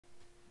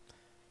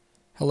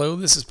Hello,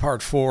 this is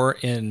part 4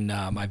 in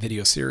my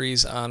video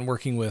series on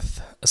working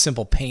with a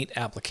simple paint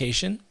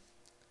application.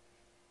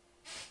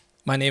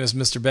 My name is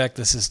Mr. Beck.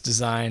 This is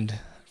designed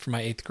for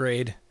my 8th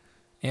grade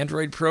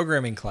Android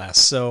programming class.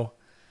 So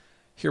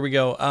here we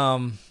go.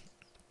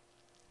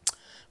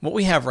 What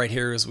we have right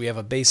here is we have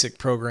a basic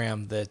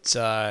program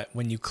that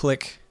when you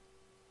click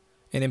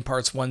and in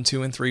parts 1,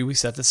 2, and 3, we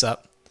set this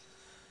up.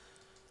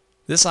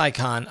 This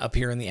icon up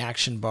here in the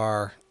action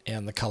bar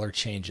and the color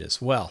changes.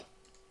 Well,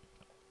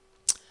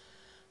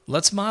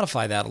 let's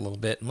modify that a little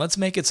bit, and let's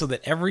make it so that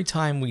every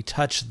time we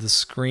touch the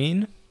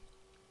screen,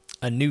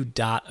 a new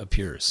dot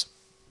appears.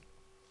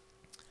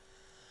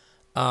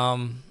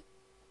 And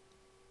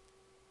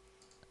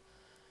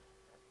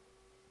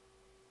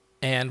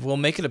we'll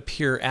make it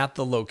appear at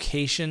the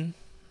location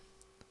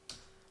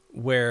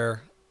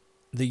where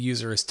the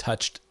user has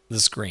touched the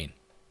screen.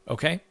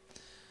 Okay?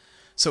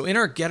 So in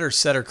our getter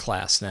setter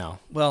class now,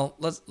 well,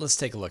 let's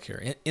take a look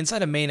here.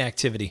 Inside of main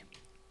activity,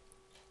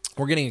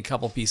 we're getting a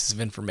couple pieces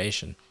of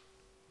information.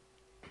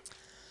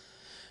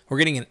 We're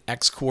getting an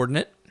X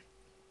coordinate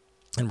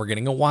and we're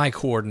getting a Y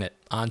coordinate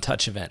on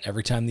touch event.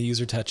 Every time the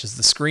user touches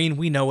the screen,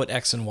 we know what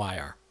X and Y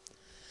are.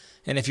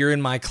 And if you're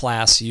in my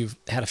class, you've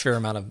had a fair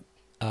amount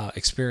of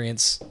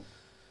experience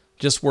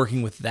just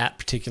working with that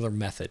particular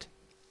method.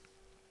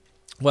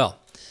 Well,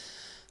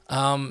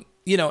 and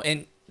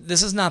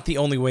this is not the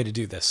only way to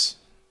do this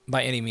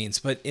by any means,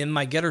 but in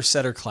my getter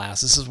setter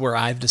class, this is where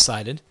I've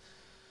decided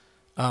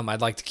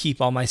I'd like to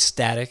keep all my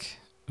static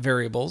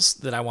variables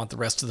that I want the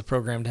rest of the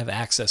program to have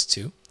access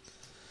to.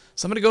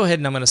 So I'm going to go ahead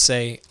and I'm going to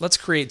say, let's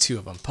create two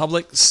of them,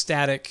 public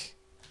static,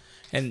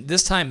 and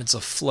this time it's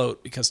a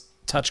float because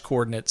touch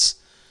coordinates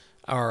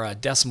are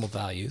decimal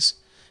values.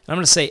 And I'm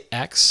going to say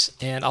X,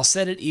 and I'll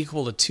set it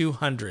equal to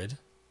 200,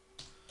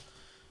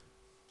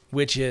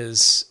 which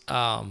is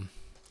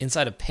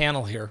inside a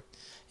panel here.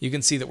 You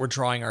can see that we're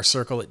drawing our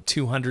circle at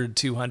 200,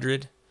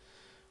 200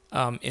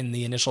 in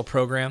the initial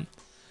program.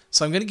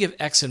 So I'm going to give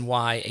X and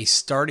Y a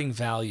starting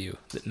value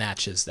that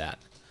matches that.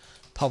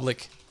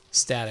 Public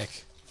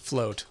static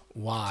float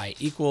Y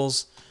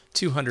equals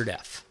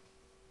 200F.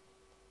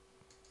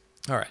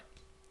 All right.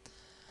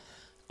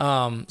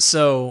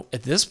 So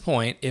at this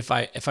point, if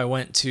I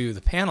went to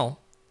the panel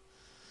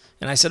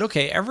and I said,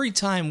 okay, every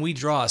time we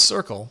draw a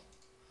circle,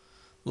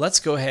 let's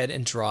go ahead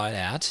and draw it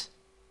at,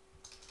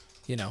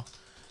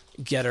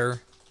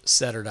 getter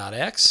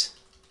setter.x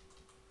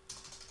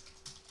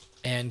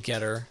and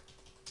getter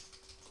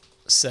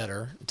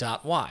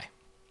setter.y.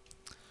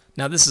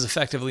 Now this is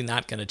effectively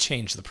not going to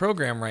change the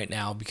program right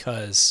now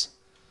because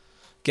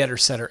getter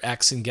setter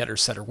x and getter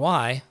setter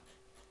y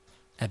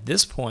at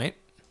this point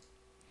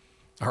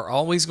are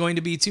always going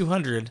to be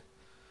 200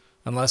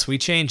 unless we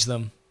change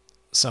them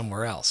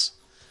somewhere else.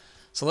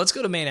 So let's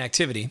go to main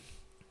activity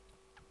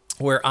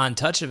where on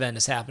touch event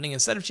is happening.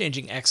 Instead of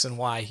changing x and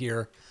y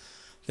here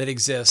that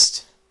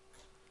exist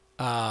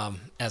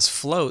as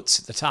floats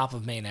at the top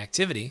of main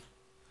activity,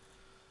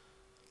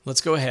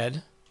 let's go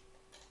ahead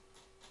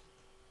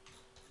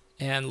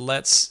and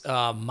let's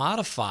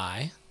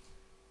modify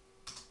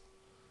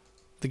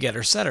the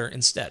getter setter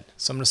instead.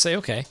 So I'm going to say,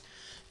 okay,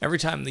 every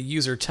time the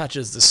user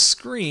touches the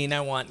screen,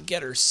 I want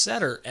getter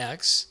setter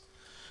x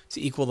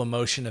to equal the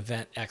motion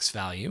event x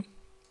value.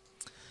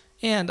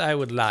 And I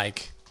would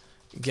like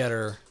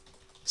getter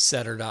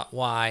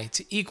setter.y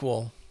to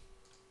equal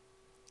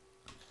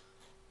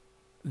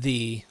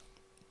the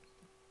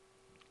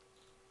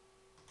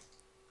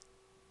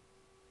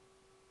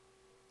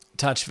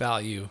touch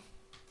value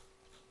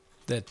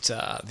that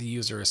the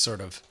user has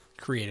sort of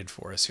created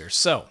for us here.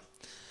 So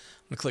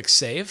I'm going to click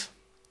Save.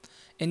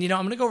 And, I'm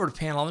going to go over to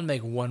Panel. I'm going to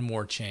make one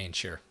more change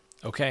here.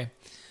 Okay.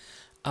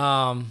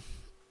 I'm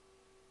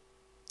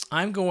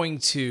going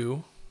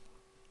to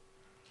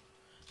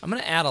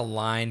add a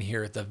line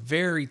here at the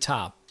very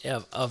top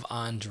of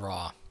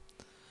onDraw.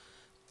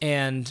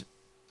 And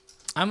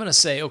I'm going to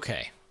say,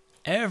 okay,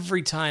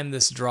 every time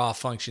this draw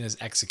function is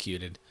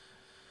executed,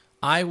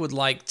 I would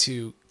like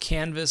to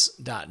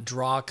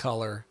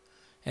canvas.drawColor,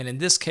 and in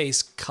this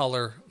case,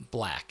 color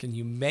black. And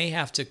you may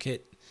have to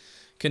hit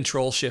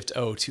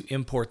Control-Shift-O to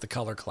import the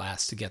color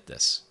class to get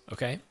this,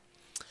 okay?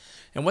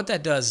 And what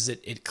that does is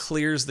it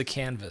clears the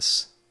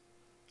canvas,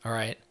 all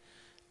right?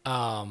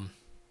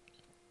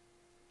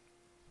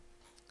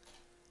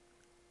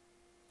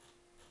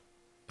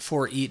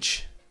 For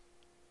each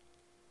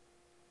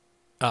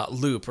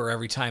loop or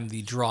every time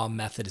the draw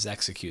method is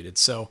executed.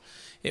 So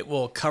it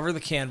will cover the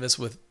canvas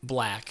with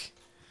black,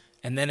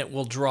 and then it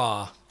will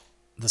draw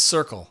the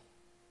circle,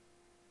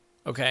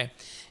 okay?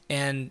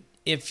 And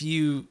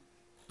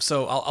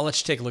so I'll let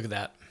you take a look at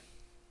that.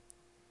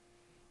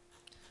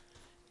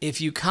 If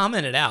you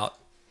comment it out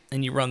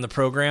and you run the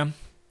program,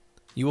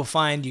 you will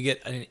find you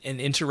get an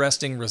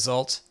interesting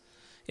result.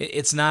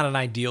 It's not an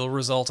ideal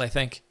result, I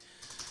think.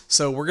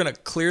 So we're going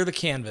to clear the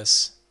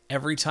canvas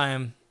every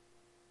time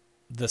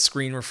the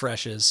screen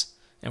refreshes,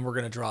 and we're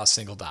going to draw a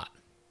single dot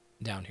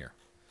down here.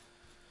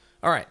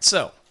 All right,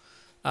 so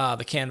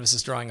The canvas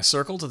is drawing a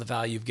circle to the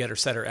value of getter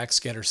setter X,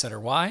 getter setter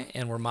Y,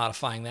 and we're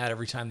modifying that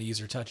every time the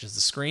user touches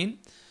the screen.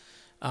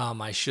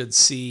 I should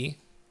see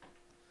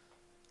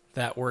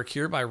that work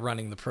here by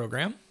running the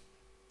program.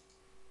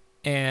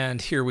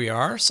 And here we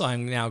are. So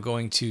I'm now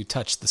going to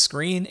touch the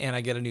screen and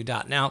I get a new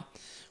dot. Now,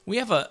 we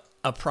have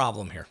a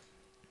problem here.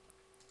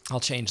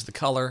 I'll change the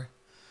color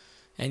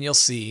and you'll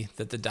see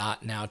that the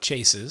dot now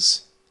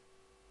chases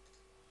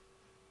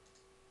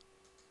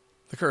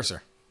the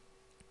cursor.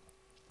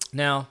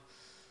 Now,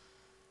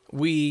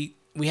 we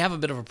have a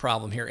bit of a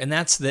problem here, and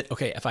that's that,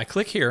 okay, if I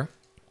click here,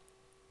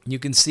 you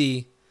can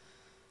see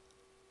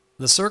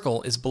the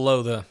circle is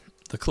below the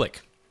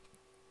click.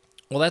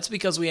 Well, that's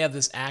because we have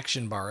this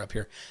action bar up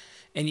here,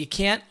 and you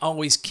can't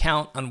always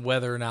count on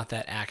whether or not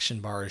that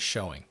action bar is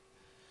showing.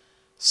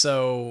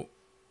 So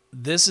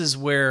this is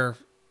where,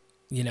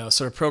 you know,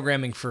 sort of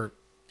programming for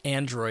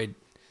Android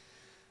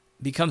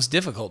becomes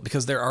difficult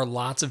because there are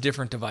lots of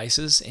different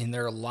devices and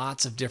there are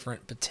lots of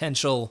different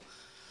potential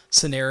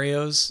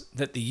scenarios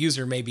that the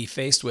user may be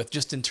faced with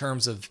just in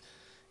terms of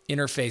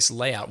interface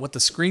layout, what the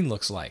screen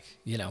looks like.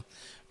 You know,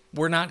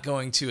 we're not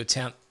going to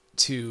attempt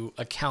to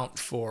account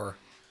for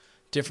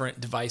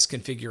different device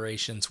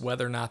configurations,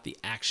 whether or not the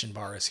action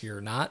bar is here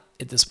or not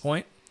at this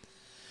point,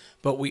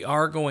 but we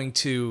are going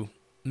to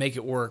make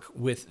it work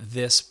with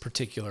this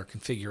particular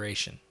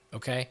configuration.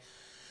 Okay,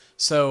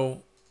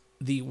 so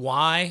the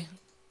Y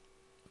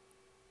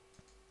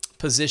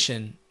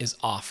position is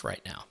off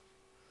right now.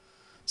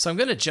 So I'm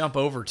going to jump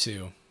over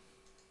to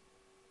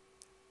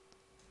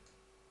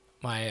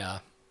my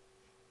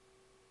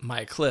my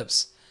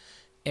Eclipse,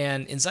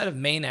 and inside of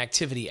main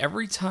activity,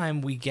 every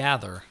time we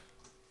gather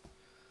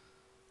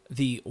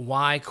the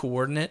Y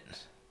coordinate,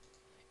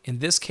 in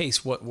this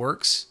case what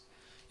works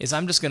is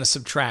I'm just going to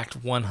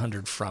subtract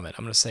 100 from it.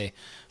 I'm going to say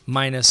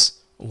minus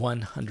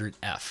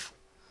 100F.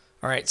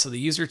 All right, so the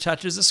user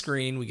touches the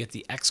screen, we get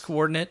the X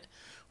coordinate,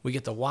 we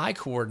get the Y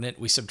coordinate,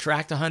 we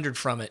subtract 100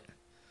 from it,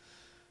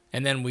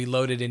 and then we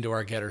load it into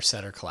our getter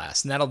setter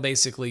class. And that'll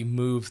basically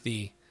move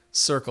the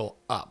circle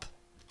up.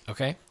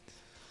 Okay?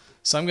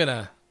 So I'm going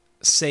to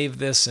save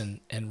this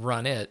and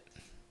run it.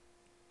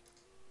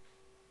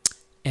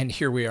 And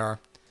here we are.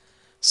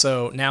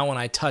 So now when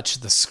I touch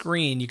the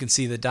screen, you can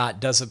see the dot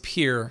does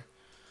appear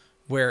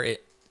where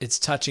it's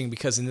touching,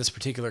 because in this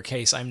particular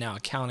case, I'm now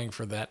accounting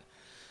for that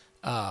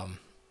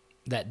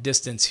that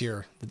distance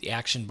here that the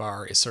action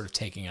bar is sort of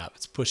taking up.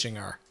 It's pushing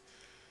our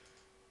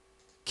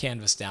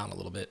canvas down a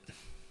little bit.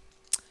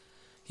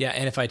 Yeah,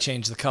 and if I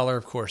change the color,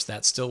 of course,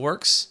 that still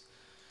works.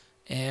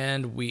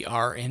 And we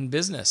are in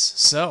business.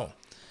 So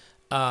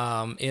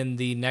in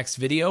the next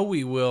video,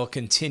 we will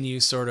continue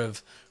sort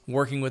of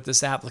working with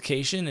this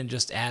application and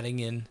just adding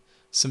in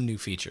some new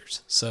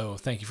features. So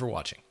thank you for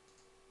watching.